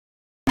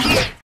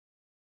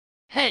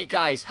Hey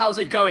guys, how's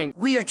it going?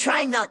 We are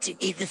trying not to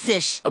eat the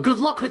fish. Good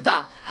luck with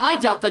that. I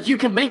doubt that you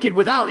can make it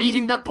without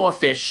eating that poor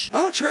fish.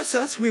 Oh, trust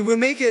us, we will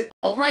make it.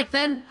 Alright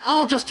then,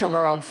 I'll just turn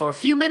around for a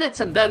few minutes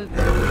and then...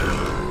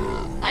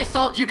 I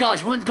thought you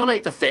guys weren't gonna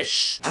eat the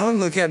fish. Oh,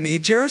 look at me,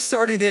 Jared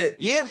started it.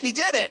 Yeah, he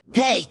did it.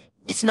 Hey,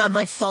 it's not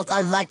my fault I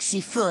like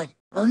seafood.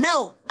 Oh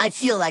no, I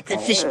feel like the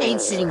fish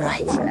ain't sitting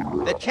right.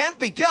 That can't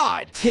be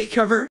God. Take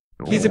cover.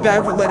 He's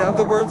about to let out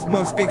the world's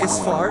most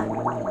biggest fart.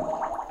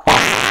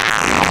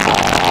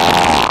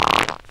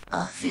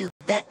 Oh, phew,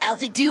 that ought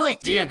to do it.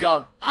 Dear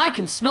God, I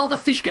can smell the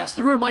fish gas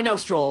through my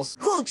nostrils.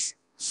 Oops,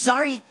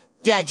 sorry,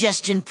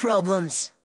 digestion problems.